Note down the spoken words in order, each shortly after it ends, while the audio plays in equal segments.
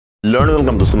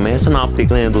Welcome दोस्तों, मैं हसन, आप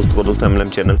देख रहे हैं दोस्तों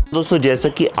चैनल। दोस्तों जैसा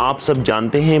कि आप सब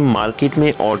जानते हैं, मार्केट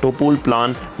में ऑटो पूल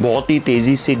प्लान बहुत ही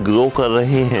तेज़ी से ग्रो कर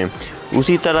रहे हैं।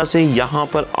 उसी तरह से यहाँ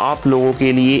पर आप लोगों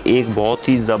के लिए एक बहुत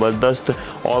ही ज़बरदस्त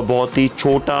और बहुत ही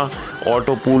छोटा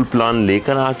ऑटो पूल प्लान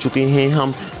लेकर आ चुके हैं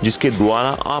हम, जिसके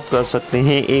द्वारा आप कर सकते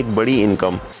हैं एक बड़ी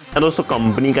इनकम। दोस्तों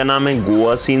कंपनी का नाम है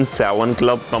गोवा सीन 7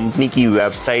 क्लब। कंपनी की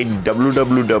वेबसाइट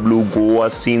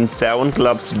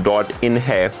www.goascene7clubs.in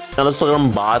है। दोस्तों अगर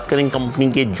हम बात करें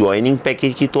कंपनी के ज्वाइनिंग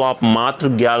पैकेज की, तो आप मात्र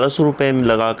 1100 रुपये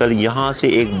लगाकर यहां से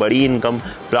एक बड़ी इनकम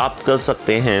प्राप्त कर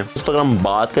सकते हैं। दोस्तों अगर हम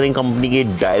बात करें कंपनी के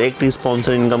डायरेक्ट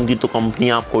स्पॉन्सर इनकम की, तो कंपनी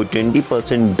आपको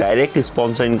 20% डायरेक्ट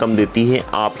स्पॉन्सर इनकम देती है।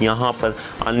 आप यहां पर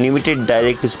अनलिमिटेड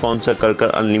डायरेक्ट स्पॉन्सर कर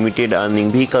अनलिमिटेड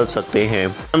अर्निंग भी कर सकते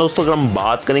हैं। दोस्तों अगर हम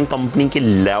बात करें कंपनी के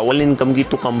लेवल इनकम की,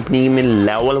 तो कंपनी में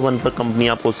लेवल 1 पर कंपनी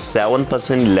आपको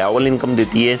 7% लेवल इनकम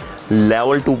देती है,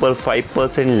 लेवल 2 पर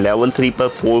 5%, लेवल 3 पर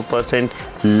 4%,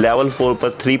 लेवल 4 पर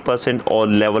 3% और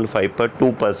लेवल 5 पर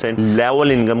 2%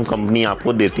 लेवल इनकम कंपनी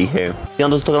आपको देती है। यहाँ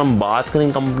दोस्तों अगर हम बात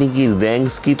करें कंपनी की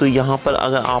रैंक्स की, तो यहाँ पर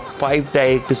अगर आप 5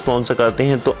 डायरेक्ट स्पॉन्सर करते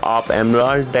हैं तो आप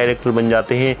एमराल्ड डायरेक्टर बन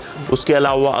जाते हैं। उसके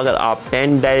अलावा अगर आप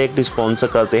 10 डायरेक्ट स्पॉन्सर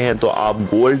करते हैं तो आप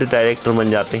गोल्ड डायरेक्टर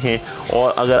बन जाते हैं,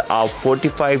 और अगर आप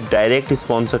 45 डायरेक्ट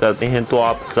स्पॉन्सर करते हैं तो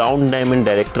आप क्राउन डायमंड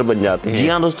डायरेक्टर बन जाते हैं। जी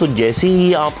हाँ दोस्तों, जैसे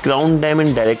ही आप क्राउन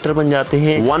डायमंड डायरेक्टर बन जाते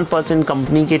हैं, 1%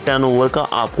 कंपनी के टर्नओवर का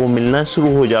आपको मिलना शुरू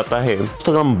हो जाता है।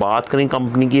 तो अगर हम बात करें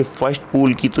कंपनी के फर्स्ट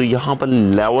पूल की, तो यहाँ पर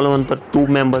लेवल 1 पर 2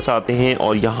 मेंबर्स आते हैं,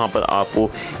 और यहाँ पर आपको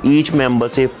ईच मेंबर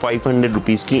से 500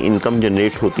 रुपीज़ की इनकम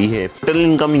जनरेट होती है। टोटल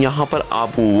इनकम यहाँ पर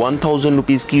आपको 1000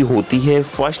 रुपीज़ की होती है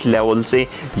फर्स्ट लेवल से।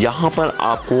 यहाँ पर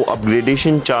आपको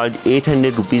अपग्रेडेशन चार्ज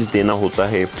 800 रुपीज़ देना होता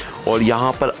है, और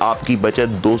यहाँ पर आपकी बचत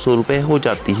 200 रुपये हो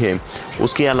जाती है।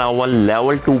 उसके अलावा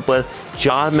लेवल 2 पर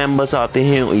 4 मेंबर्स आते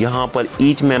हैं, यहाँ पर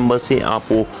ईच मेंबर से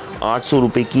आपको 800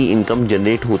 रुपये की इनकम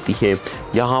जनरेट होती है।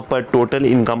 यहाँ पर टोटल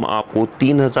इनकम आपको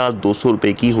 3200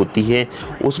 रुपये की होती है,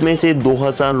 उसमें से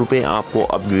 2000 रुपये आपको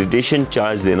अपग्रेडेशन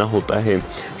चार्ज देना होता है।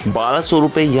 1200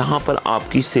 रुपये यहाँ पर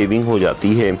आपकी सेविंग हो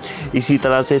जाती है। इसी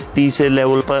तरह से तीसरे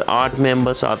लेवल पर 8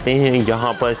 मेंबर्स आते हैं,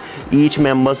 यहाँ पर ईच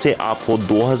मेंबर से आपको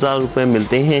 2000 रुपये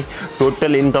मिलते हैं।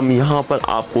 टोटल इनकम यहाँ पर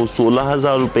आपको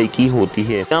 16000 रुपये की होती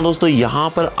है। यहाँ दोस्तों यहाँ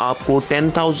पर आपको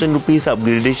 10,000 रुपीज़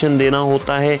अपग्रेडेशन देना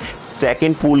होता है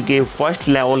सेकेंड पूल के फर्स्ट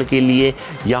लेवल के लिए।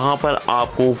 यहाँ पर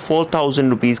आपको 4000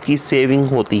 रुपीज़ की सेविंग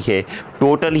होती है।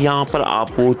 टोटल यहाँ पर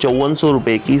आपको 5400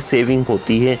 रुपये की सेविंग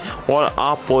होती है, और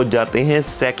आप पहुँच जाते हैं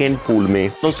सेकेंड पूल में।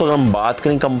 दोस्तों अगर हम बात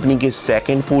करें कंपनी के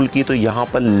सेकेंड पूल की, तो यहाँ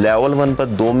पर लेवल 1 पर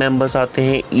 2 मेंबर्स आते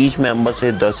हैं, ईच मेंबर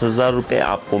से 10,000 रुपये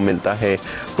आपको मिलता है।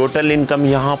 टोटल इनकम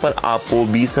यहाँ पर आपको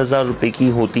 20,000 रुपये की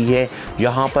होती है।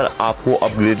 यहाँ पर आपको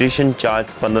अपग्रेडेशन चार्ज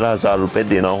 15,000 रुपये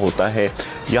देना होता है।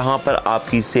 यहाँ पर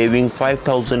आपकी सेविंग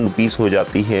 5000 रुपीज़ हो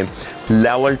जाती है।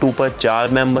 लेवल 2 पर 4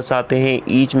 मेंबर्स आते हैं,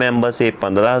 ईच मेंबर से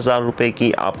 15,000 रुपये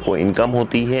की आपको इनकम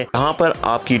होती है। यहाँ पर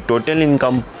आपकी टोटल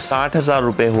इनकम 60,000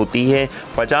 रुपये होती है।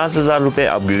 50,000 रुपये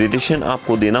अपग्रेडेशन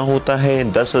आपको देना होता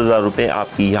है, 10,000 रुपये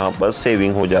आपकी यहाँ पर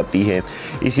सेविंग हो जाती है।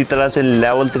 इसी तरह से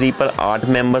लेवल 3 पर 8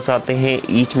 मेंबर्स आते हैं,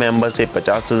 ईच मेंबर से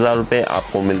 50,000 रुपये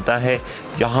आपको मिलता है।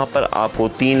 यहाँ पर आपको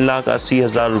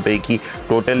 3,80,000 रुपये की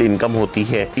टोटल इनकम होती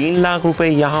है। 3 लाख रुपये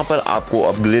यहाँ पर आपको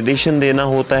अपग्रेडेशन देना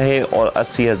होता है, और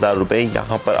 80,000 रुपये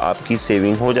यहाँ पर आपकी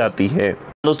सेविंग हो जाती है।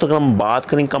 दोस्तों अगर हम बात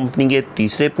करें कंपनी के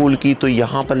तीसरे पूल की, तो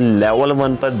यहाँ पर लेवल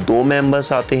 1 पर 2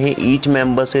 मेंबर्स आते हैं, ईच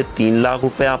मेंबर से 3 लाख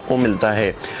रुपये आपको मिलता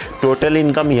है। टोटल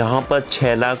इनकम यहाँ पर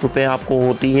 6 लाख रुपये आपको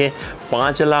होती है।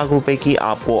 5 लाख रुपए की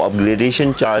आपको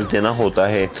अपग्रेडेशन चार्ज देना होता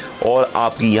है, और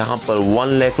आपकी यहाँ पर 1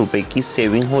 लाख रुपए की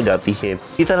सेविंग हो जाती है।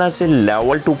 इसी तरह से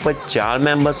लेवल 2 पर 4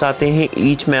 मेंबर्स आते हैं,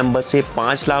 ईच मेंबर से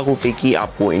 5 लाख रुपए की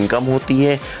आपको इनकम होती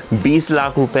है। 20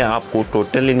 लाख रुपए आपको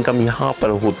टोटल इनकम यहाँ पर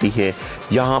होती है।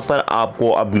 यहाँ पर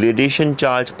आपको अपग्रेडेशन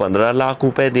चार्ज 15 लाख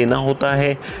रुपए देना होता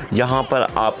है। यहाँ पर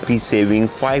आपकी सेविंग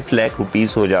 5 लाख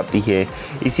रुपीज़ हो जाती है।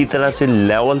 इसी तरह से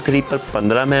लेवल 3 पर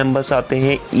 15 मेंबर्स आते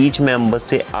हैं, ईच मेंबर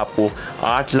से आपको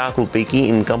 8 लाख रुपए की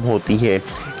इनकम होती है।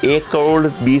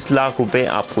 1,20,00,000 रुपए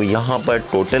आपको यहाँ पर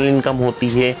टोटल इनकम होती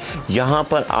है। यहाँ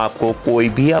पर आपको कोई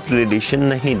भी अपग्रेडेशन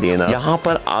नहीं देना। यहाँ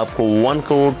पर आपको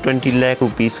 1,20,00,000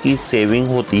 रुपीज़ की सेविंग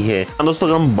होती है। दोस्तों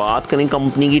अगर हम बात करें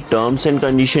कंपनी की टर्म्स एंड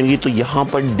कंडीशन की, तो यहाँ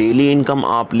पर डेली इनकम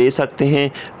आप ले सकते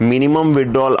हैं। मिनिमम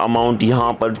विड्रॉल अमाउंट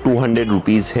यहाँ पर 200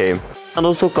 रुपीज़ है।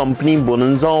 दोस्तों कंपनी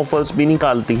बोनंजा ऑफर्स भी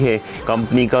निकालती है।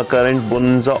 कंपनी का करंट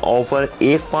बोनंजा ऑफर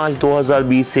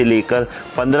 1/5/2020 से लेकर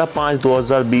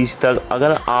 15/5/2020 तक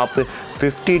अगर आप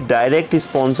 50 डायरेक्ट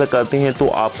स्पॉन्सर करते हैं तो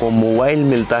आपको मोबाइल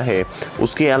मिलता है।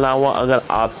 उसके अलावा अगर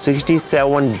आप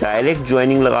 67 डायरेक्ट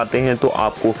ज्वाइनिंग लगाते हैं तो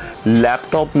आपको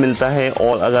लैपटॉप मिलता है,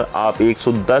 और अगर आप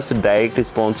 110 डायरेक्ट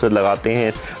स्पॉन्सर लगाते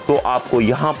हैं तो आपको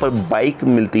यहाँ पर बाइक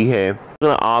मिलती है।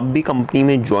 अगर आप भी कंपनी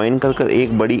में ज्वाइन कर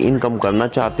एक बड़ी इनकम करना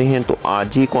चाहते हैं तो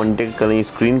आज ही कांटेक्ट करें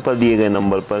स्क्रीन पर दिए गए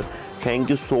नंबर पर। Thank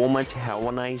you so much, have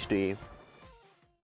a nice day.